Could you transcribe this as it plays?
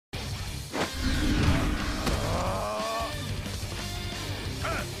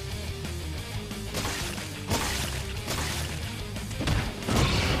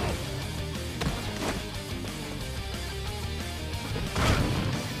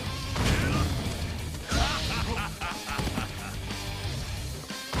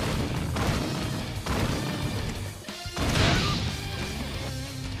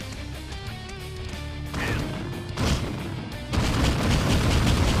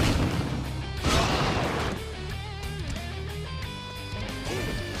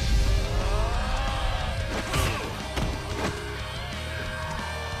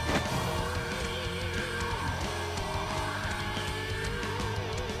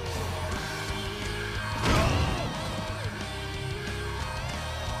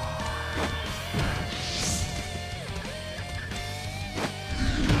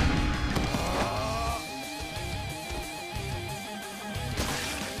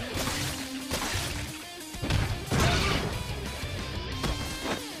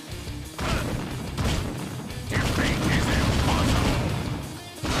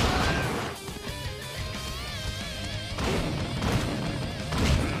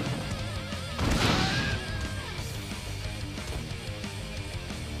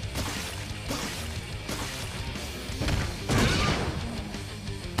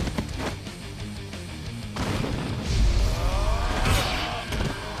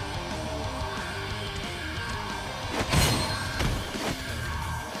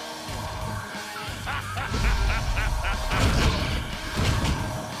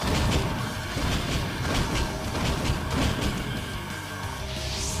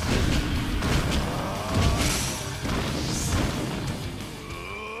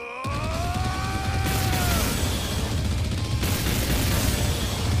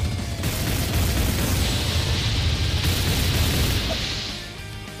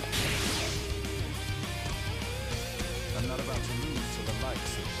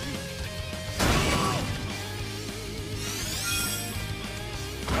likes of you.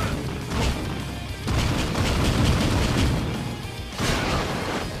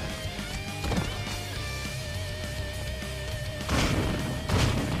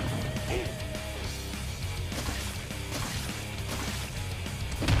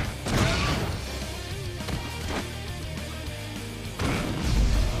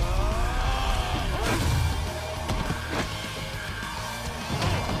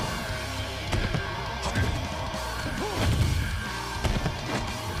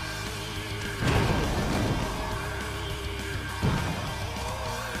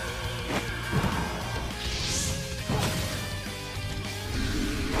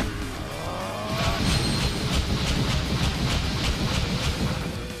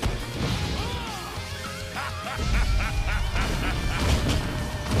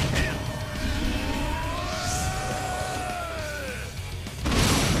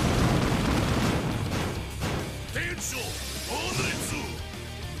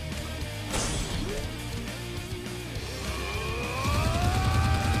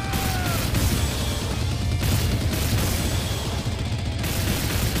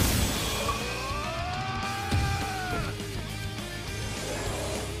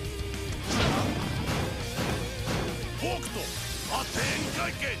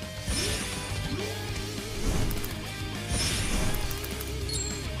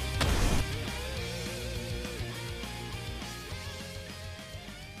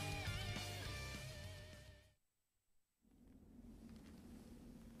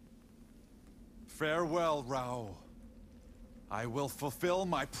 Farewell, Raoh. I will fulfill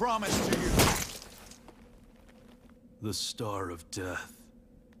my promise to you. The Star of Death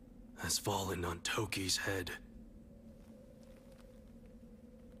has fallen on Toki's head.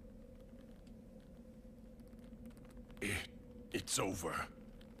 It's over.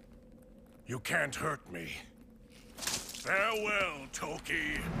 You can't hurt me. Farewell,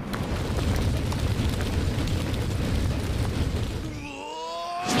 Toki.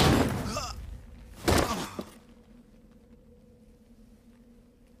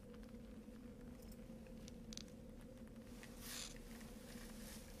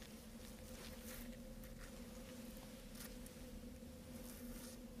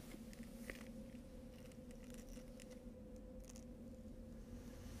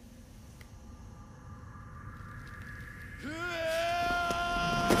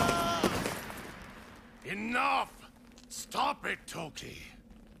 Enough! Stop it, Toki!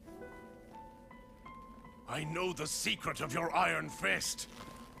 I know the secret of your Iron Fist.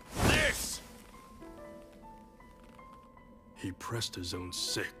 This! He pressed his own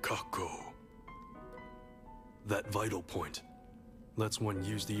Sekako. That vital point lets one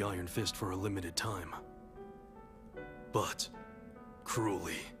use the Iron Fist for a limited time. But,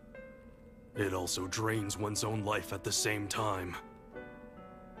 cruelly, it also drains one's own life at the same time.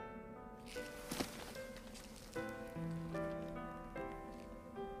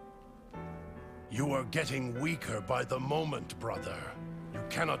 You are getting weaker by the moment, brother. You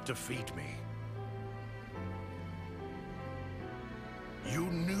cannot defeat me. You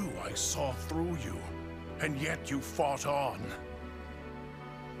knew I saw through you, and yet you fought on.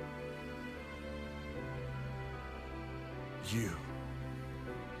 You're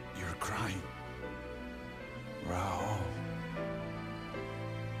crying. Raoh.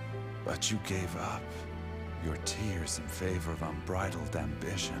 But you gave up your tears in favor of unbridled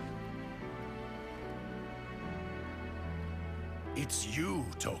ambition. It's you,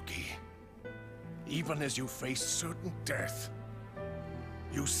 Toki. Even as you faced certain death,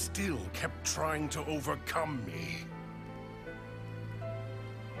 you still kept trying to overcome me.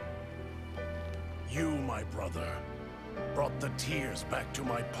 You, my brother, brought the tears back to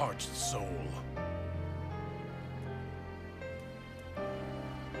my parched soul.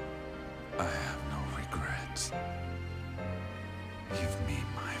 I have no regrets. Give me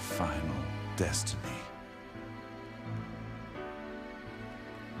my final destiny.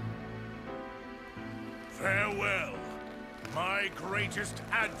 Farewell, my greatest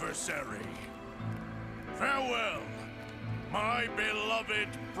adversary. Farewell, my beloved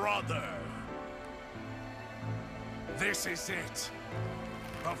brother. This is it.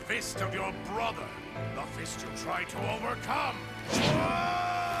 The fist of your brother. The fist you tried to overcome.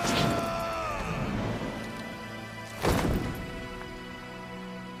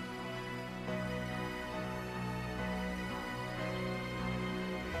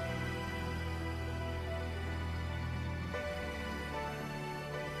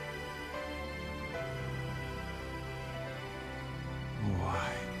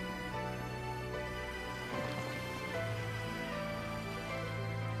 Why?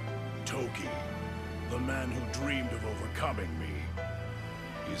 Toki, the man who dreamed of overcoming me,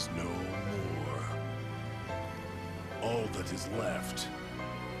 is no more. All that is left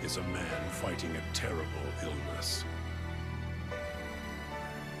is a man fighting a terrible illness.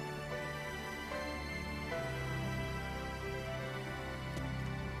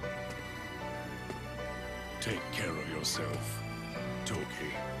 Take care of yourself, Toki.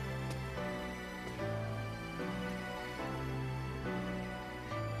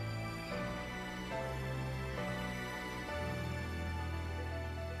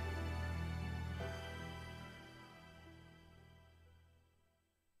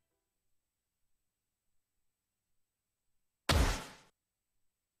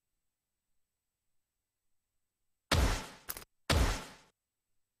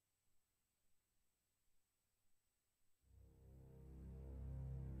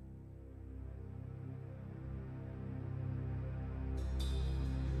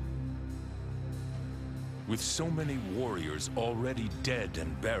 With so many warriors already dead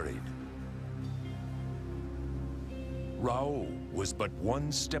and buried, Raoh was but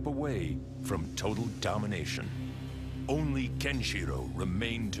one step away from total domination. Only Kenshiro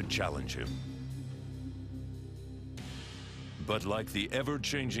remained to challenge him. But like the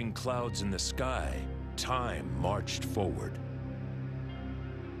ever-changing clouds in the sky, time marched forward.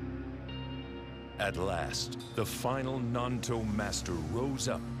 At last, the final Nanto master rose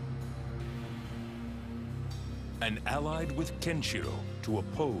up and allied with Kenshiro to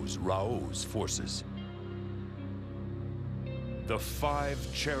oppose Raoh's forces. The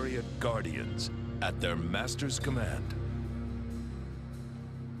 5 chariot guardians, at their master's command,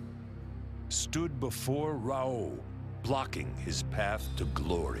 stood before Raoh, blocking his path to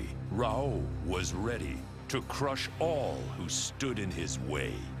glory. Raoh was ready to crush all who stood in his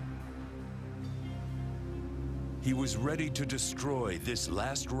way. He was ready to destroy this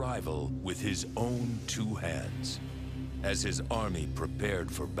last rival with his own 2 hands. As his army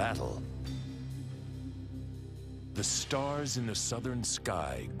prepared for battle, the stars in the southern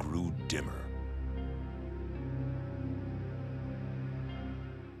sky grew dimmer.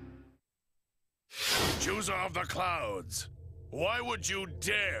 Chooser of the clouds, why would you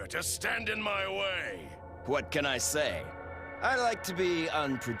dare to stand in my way? What can I say? I like to be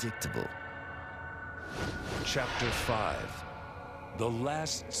unpredictable. Chapter 5. The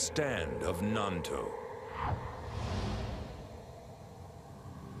Last Stand of Nanto.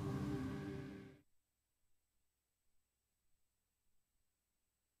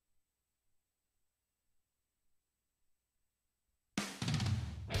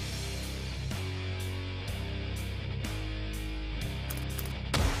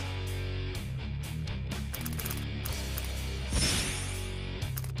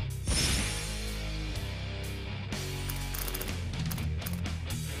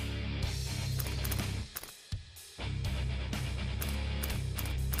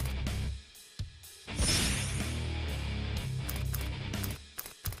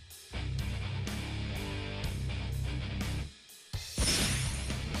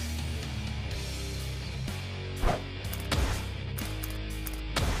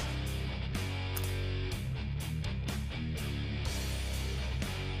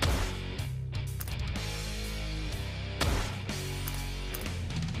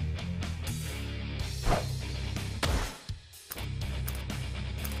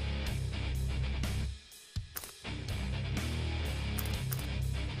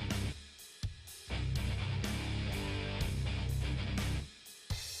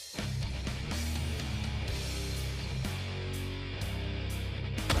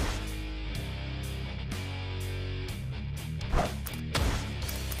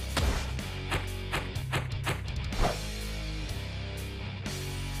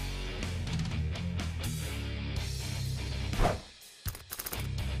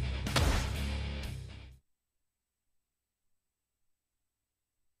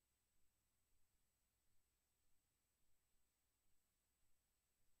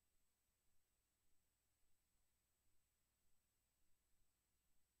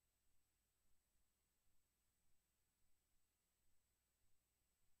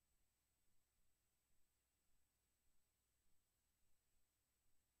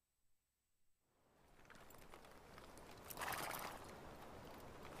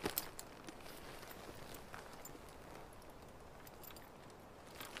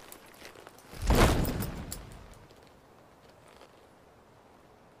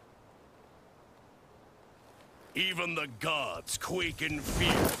 Even the gods quake in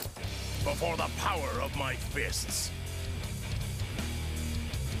fear before the power of my fists.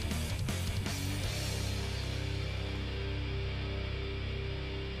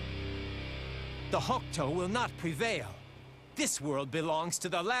 The Hokuto will not prevail. This world belongs to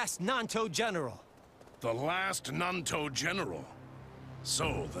the last Nanto general. The last Nanto general.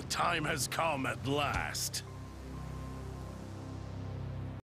 So, the time has come at last.